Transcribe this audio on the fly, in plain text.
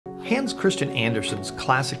Hans Christian Andersen's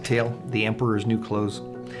classic tale, The Emperor's New Clothes,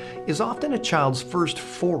 is often a child's first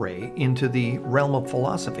foray into the realm of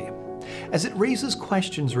philosophy, as it raises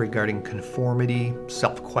questions regarding conformity,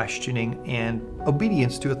 self-questioning, and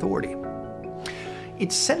obedience to authority.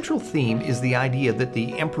 Its central theme is the idea that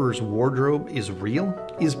the emperor's wardrobe is real,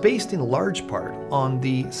 is based in large part on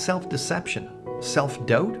the self-deception,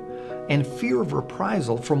 self-doubt, and fear of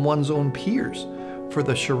reprisal from one's own peers for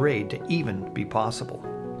the charade to even be possible.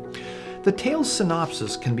 The tale's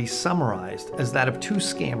synopsis can be summarized as that of two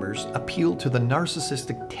scammers appeal to the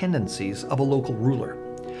narcissistic tendencies of a local ruler,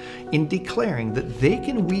 in declaring that they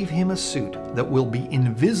can weave him a suit that will be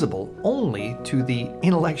invisible only to the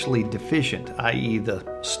intellectually deficient, i.e. the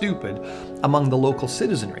stupid, among the local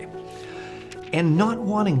citizenry. And not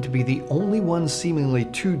wanting to be the only one seemingly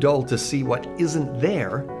too dull to see what isn't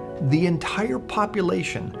there, the entire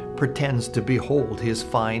population pretends to behold his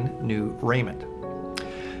fine new raiment.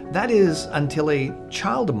 That is, until a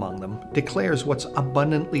child among them declares what's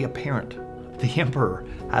abundantly apparent: the emperor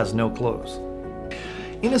has no clothes.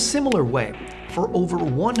 In a similar way, for over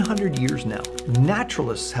 100 years now,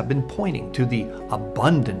 naturalists have been pointing to the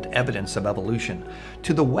abundant evidence of evolution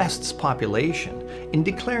to the West's population in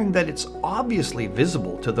declaring that it's obviously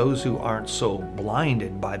visible to those who aren't so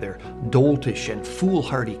blinded by their doltish and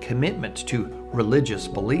foolhardy commitment to religious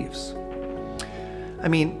beliefs. I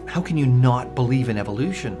mean, how can you not believe in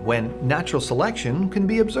evolution when natural selection can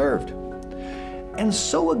be observed? And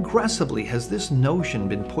so aggressively has this notion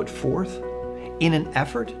been put forth, in an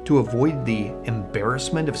effort to avoid the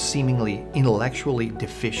embarrassment of seemingly intellectually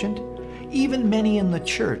deficient, even many in the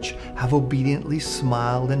church have obediently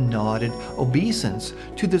smiled and nodded obeisance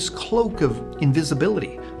to this cloak of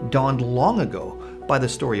invisibility donned long ago by the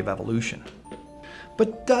story of evolution.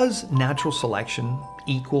 But does natural selection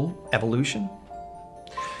equal evolution?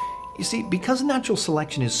 You see, because natural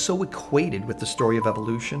selection is so equated with the story of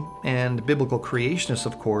evolution, and biblical creationists,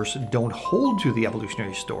 of course, don't hold to the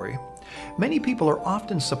evolutionary story, many people are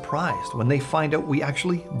often surprised when they find out we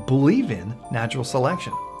actually believe in natural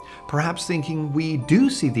selection, perhaps thinking we do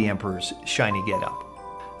see the emperor's shiny get-up.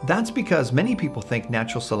 That's because many people think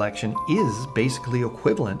natural selection is basically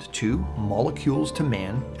equivalent to molecules to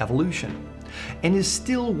man evolution, and is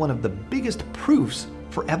still one of the biggest proofs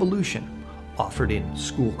for evolution offered in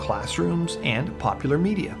school classrooms and popular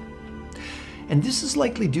media. And this is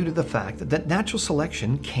likely due to the fact that natural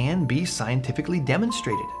selection can be scientifically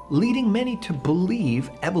demonstrated, leading many to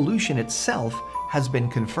believe evolution itself has been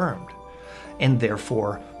confirmed, and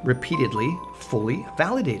therefore repeatedly fully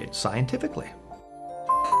validated scientifically.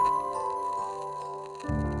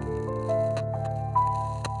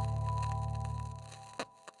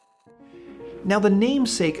 Now, the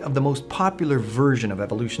namesake of the most popular version of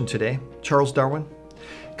evolution today, Charles Darwin,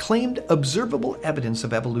 claimed observable evidence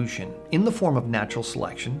of evolution in the form of natural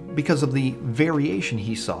selection because of the variation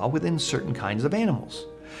he saw within certain kinds of animals,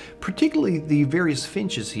 particularly the various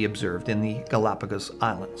finches he observed in the Galapagos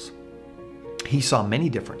Islands. He saw many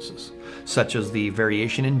differences, such as the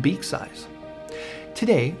variation in beak size.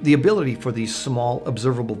 Today, the ability for these small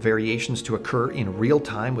observable variations to occur in real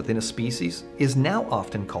time within a species is now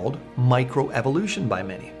often called microevolution by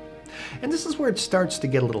many. And this is where it starts to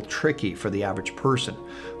get a little tricky for the average person,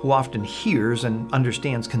 who often hears and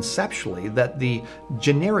understands conceptually that the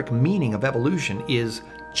generic meaning of evolution is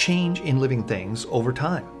change in living things over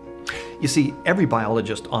time. You see, every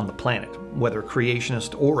biologist on the planet, whether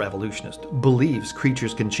creationist or evolutionist, believes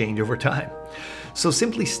creatures can change over time. So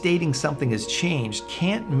simply stating something has changed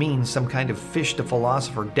can't mean some kind of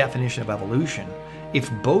fish-to-philosopher definition of evolution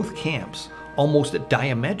if both camps, almost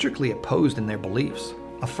diametrically opposed in their beliefs,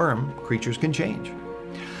 affirm creatures can change.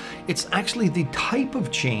 It's actually the type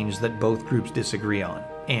of change that both groups disagree on,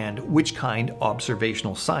 and which kind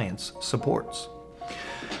observational science supports.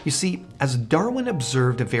 You see, as Darwin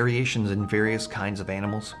observed variations in various kinds of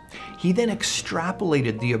animals, he then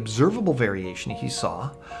extrapolated the observable variation he saw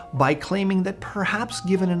by claiming that perhaps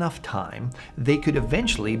given enough time, they could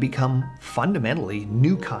eventually become fundamentally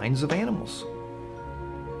new kinds of animals.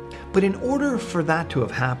 But in order for that to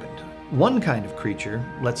have happened, one kind of creature,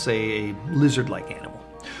 let's say a lizard-like animal,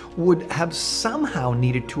 would have somehow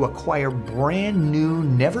needed to acquire brand new,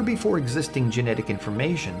 never-before-existing genetic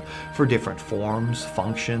information for different forms,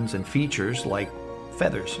 functions, and features like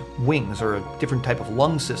feathers, wings, or a different type of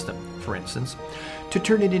lung system, for instance, to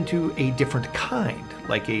turn it into a different kind,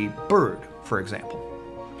 like a bird, for example.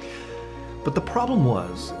 But the problem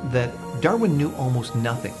was that Darwin knew almost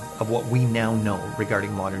nothing of what we now know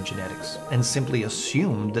regarding modern genetics, and simply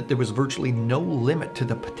assumed that there was virtually no limit to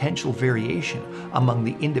the potential variation among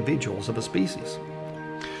the individuals of a species.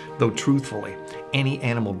 though truthfully, any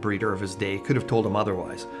animal breeder of his day could have told him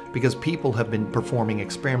otherwise, because people have been performing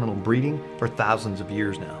experimental breeding for thousands of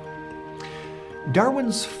years now.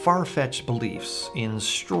 Darwin's far-fetched beliefs in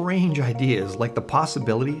strange ideas like the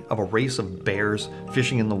possibility of a race of bears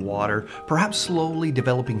fishing in the water, perhaps slowly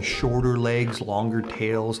developing shorter legs, longer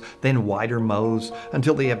tails, then wider mouths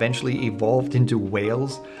until they eventually evolved into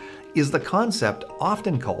whales, is the concept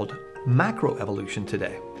often called macroevolution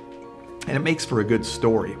today. And it makes for a good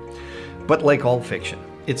story. But like all fiction,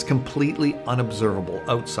 it's completely unobservable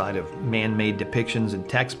outside of man-made depictions in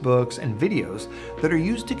textbooks and videos that are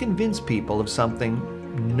used to convince people of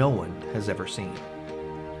something no one has ever seen.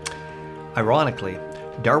 Ironically,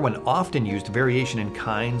 Darwin often used variation in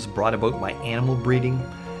kinds brought about by animal breeding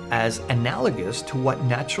as analogous to what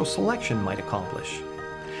natural selection might accomplish.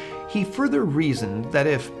 He further reasoned that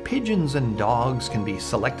if pigeons and dogs can be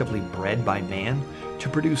selectively bred by man to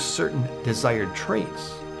produce certain desired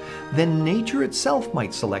traits, then nature itself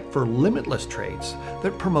might select for limitless traits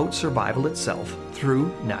that promote survival itself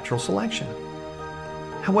through natural selection.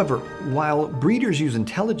 However, while breeders use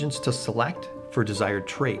intelligence to select for desired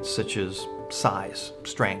traits such as size,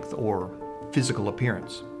 strength, or physical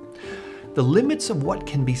appearance, the limits of what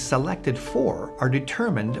can be selected for are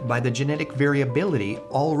determined by the genetic variability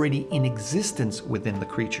already in existence within the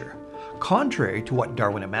creature, contrary to what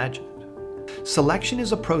Darwin imagined. Selection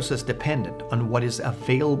is a process dependent on what is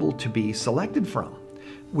available to be selected from,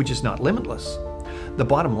 which is not limitless. The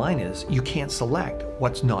bottom line is you can't select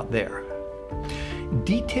what's not there.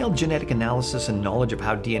 Detailed genetic analysis and knowledge of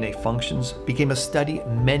how DNA functions became a study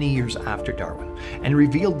many years after Darwin and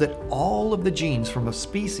revealed that all of the genes from a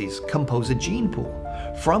species compose a gene pool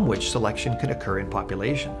from which selection can occur in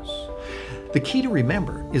populations. The key to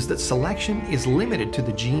remember is that selection is limited to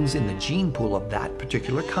the genes in the gene pool of that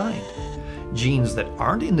particular kind. Genes that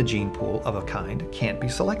aren't in the gene pool of a kind can't be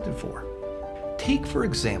selected for. Take, for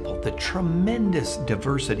example, the tremendous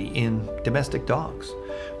diversity in domestic dogs,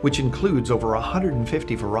 which includes over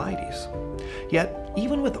 150 varieties. Yet,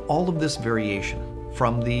 even with all of this variation,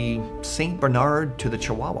 from the Saint Bernard to the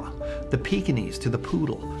Chihuahua, the Pekingese to the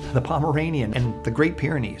Poodle, the Pomeranian, and the Great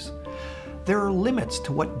Pyrenees, there are limits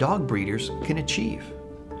to what dog breeders can achieve.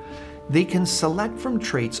 They can select from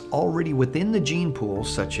traits already within the gene pool,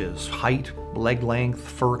 such as height, leg length,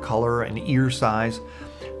 fur color, and ear size,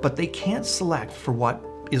 but they can't select for what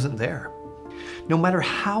isn't there. No matter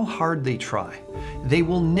how hard they try, they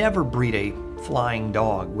will never breed a flying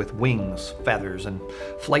dog with wings, feathers, and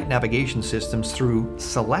flight navigation systems through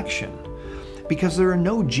selection, because there are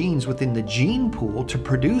no genes within the gene pool to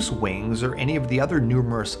produce wings or any of the other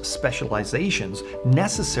numerous specializations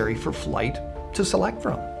necessary for flight to select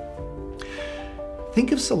from.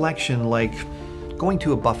 Think of selection like going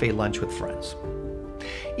to a buffet lunch with friends.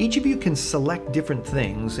 Each of you can select different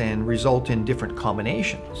things and result in different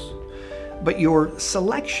combinations. But your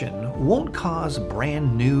selection won't cause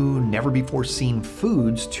brand new, never-before-seen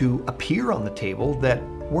foods to appear on the table that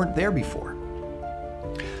weren't there before.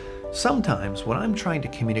 Sometimes when I'm trying to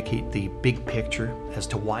communicate the big picture as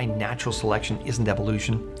to why natural selection isn't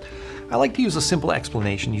evolution, I like to use a simple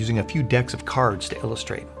explanation using a few decks of cards to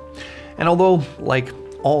illustrate. And although, like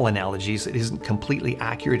all analogies, it isn't completely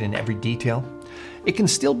accurate in every detail, it can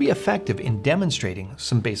still be effective in demonstrating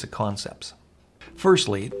some basic concepts.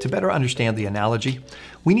 Firstly, to better understand the analogy,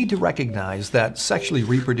 we need to recognize that sexually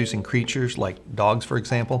reproducing creatures, like dogs for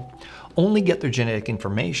example, only get their genetic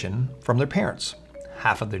information from their parents.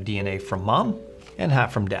 Half of their DNA from mom and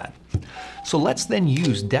half from dad. So let's then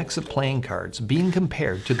use decks of playing cards being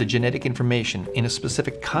compared to the genetic information in a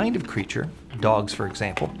specific kind of creature, dogs for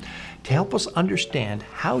example, to help us understand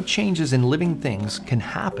how changes in living things can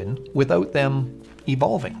happen without them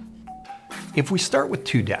evolving. If we start with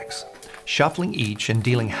two decks, shuffling each and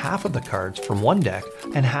dealing half of the cards from one deck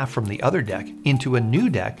and half from the other deck into a new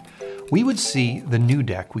deck, we would see the new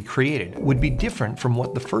deck we created would be different from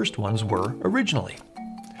what the first ones were originally.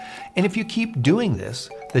 And if you keep doing this,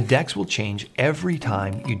 the decks will change every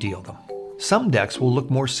time you deal them. Some decks will look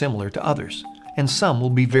more similar to others, and some will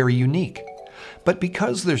be very unique. But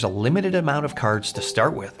because there's a limited amount of cards to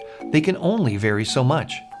start with, they can only vary so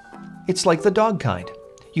much. It's like the dog kind.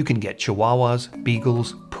 You can get Chihuahuas,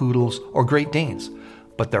 Beagles, Poodles, or Great Danes,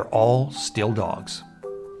 but they're all still dogs.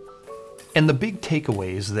 And the big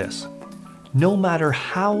takeaway is this: no matter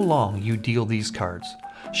how long you deal these cards,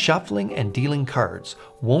 shuffling and dealing cards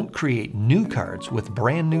won't create new cards with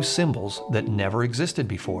brand new symbols that never existed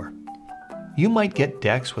before. You might get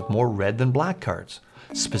decks with more red than black cards,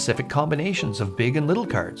 specific combinations of big and little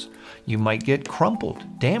cards. You might get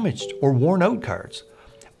crumpled, damaged, or worn out cards.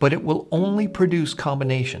 but it will only produce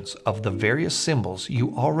combinations of the various symbols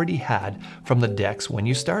you already had from the decks when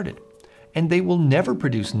you started. And they will never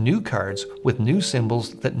produce new cards with new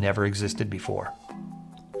symbols that never existed before.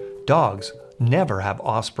 Dogs never have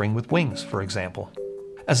offspring with wings, for example.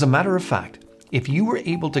 As a matter of fact, if you were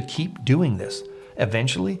able to keep doing this,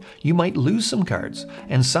 eventually you might lose some cards,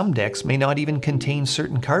 and some decks may not even contain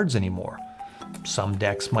certain cards anymore. Some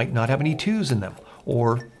decks might not have any 2s in them,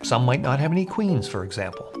 or some might not have any queens, for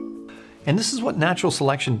example. And this is what natural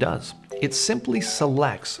selection does. It simply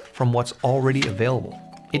selects from what's already available.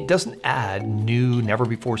 It doesn't add new,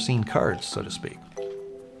 never-before-seen cards, so to speak.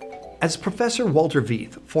 As Professor Walter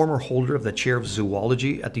Veith, former holder of the chair of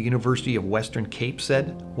zoology at the University of Western Cape,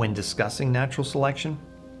 said when discussing natural selection,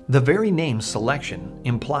 the very name selection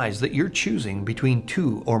implies that you're choosing between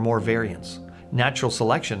 2 or more variants. Natural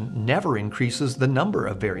selection never increases the number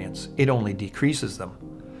of variants, it only decreases them.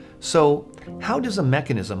 So, how does a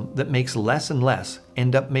mechanism that makes less and less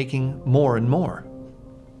end up making more and more?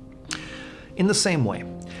 In the same way,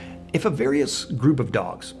 if a various group of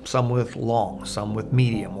dogs, some with long, some with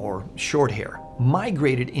medium or short hair,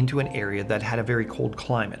 migrated into an area that had a very cold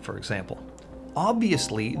climate, for example,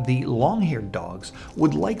 obviously the long-haired dogs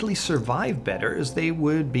would likely survive better as they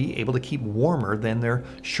would be able to keep warmer than their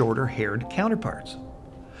shorter-haired counterparts.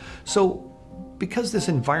 So, because this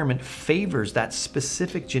environment favors that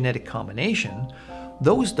specific genetic combination,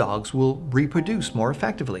 those dogs will reproduce more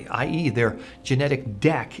effectively, i.e. their genetic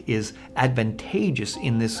deck is advantageous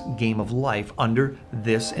in this game of life under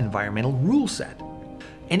this environmental rule set.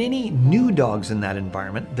 And any new dogs in that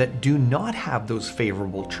environment that do not have those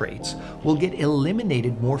favorable traits will get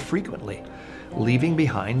eliminated more frequently, leaving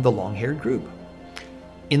behind the long-haired group.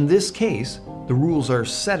 In this case, the rules are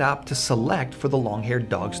set up to select for the long-haired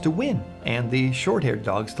dogs to win and the short-haired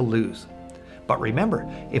dogs to lose. But remember,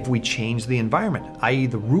 if we change the environment, i.e.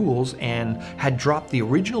 the rules, and had dropped the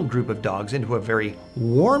original group of dogs into a very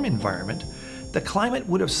warm environment, the climate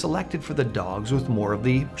would have selected for the dogs with more of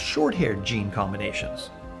the short-haired gene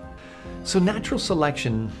combinations. So natural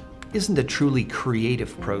selection isn't a truly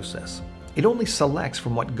creative process. It only selects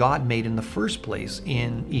from what God made in the first place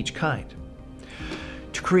in each kind.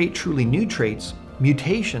 To create truly new traits,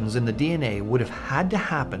 mutations in the DNA would have had to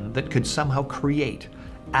happen that could somehow create,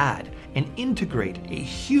 add, and integrate a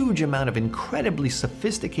huge amount of incredibly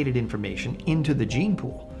sophisticated information into the gene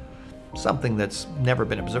pool, something that's never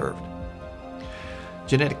been observed.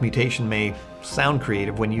 Genetic mutation may sound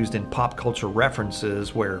creative when used in pop culture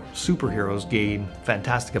references where superheroes gain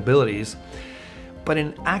fantastic abilities, but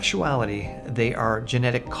in actuality, they are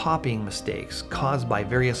genetic copying mistakes caused by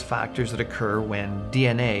various factors that occur when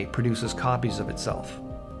DNA produces copies of itself.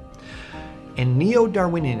 And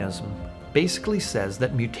Neo-Darwinism basically says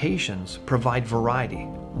that mutations provide variety,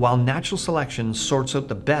 while natural selection sorts out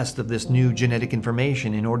the best of this new genetic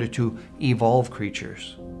information in order to evolve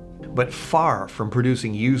creatures. But far from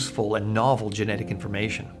producing useful and novel genetic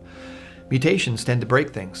information, mutations tend to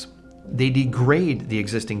break things. They degrade the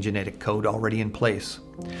existing genetic code already in place.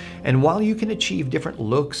 And while you can achieve different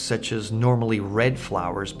looks, such as normally red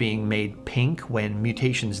flowers being made pink when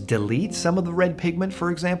mutations delete some of the red pigment, for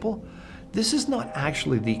example, this is not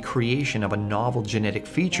actually the creation of a novel genetic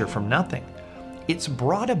feature from nothing. It's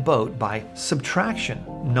brought about by subtraction,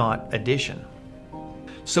 not addition.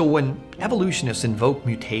 So when evolutionists invoke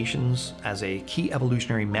mutations as a key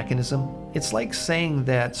evolutionary mechanism, it's like saying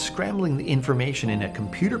that scrambling the information in a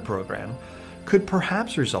computer program could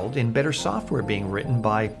perhaps result in better software being written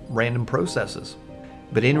by random processes.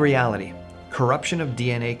 But in reality, corruption of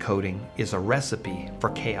DNA coding is a recipe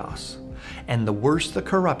for chaos. And the worse the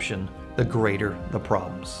corruption, the greater the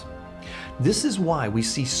problems. This is why we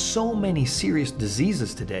see so many serious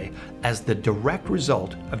diseases today as the direct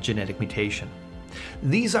result of genetic mutation.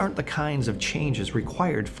 These aren't the kinds of changes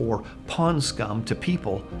required for pond scum to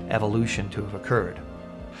people evolution to have occurred.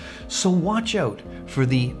 So watch out for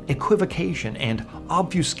the equivocation and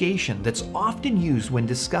obfuscation that's often used when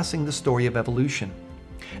discussing the story of evolution.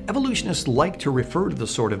 Evolutionists like to refer to the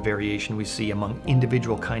sort of variation we see among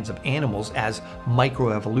individual kinds of animals as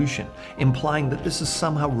microevolution, implying that this is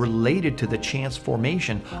somehow related to the chance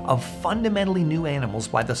formation of fundamentally new animals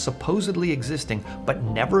by the supposedly existing but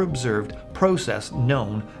never observed process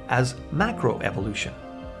known as macroevolution.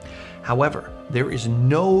 However, there is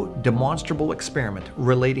no demonstrable experiment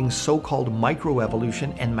relating so-called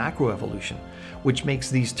microevolution and macroevolution, which makes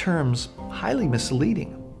these terms highly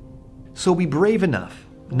misleading. So be brave enough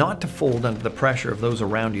not to fold under the pressure of those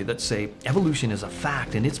around you that say evolution is a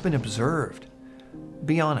fact and it's been observed.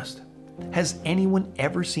 Be honest. Has anyone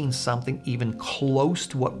ever seen something even close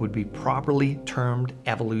to what would be properly termed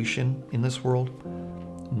evolution in this world?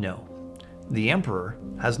 No. The emperor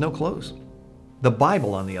has no clothes. The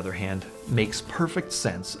Bible, on the other hand, makes perfect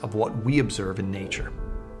sense of what we observe in nature.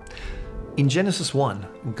 In Genesis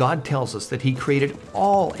 1, God tells us that He created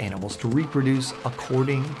all animals to reproduce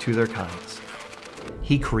according to their kinds.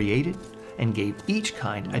 He created and gave each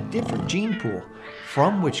kind a different gene pool,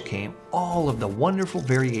 from which came all of the wonderful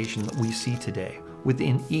variation that we see today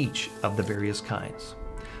within each of the various kinds,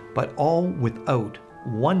 but all without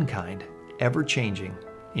one kind ever changing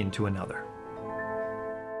into another.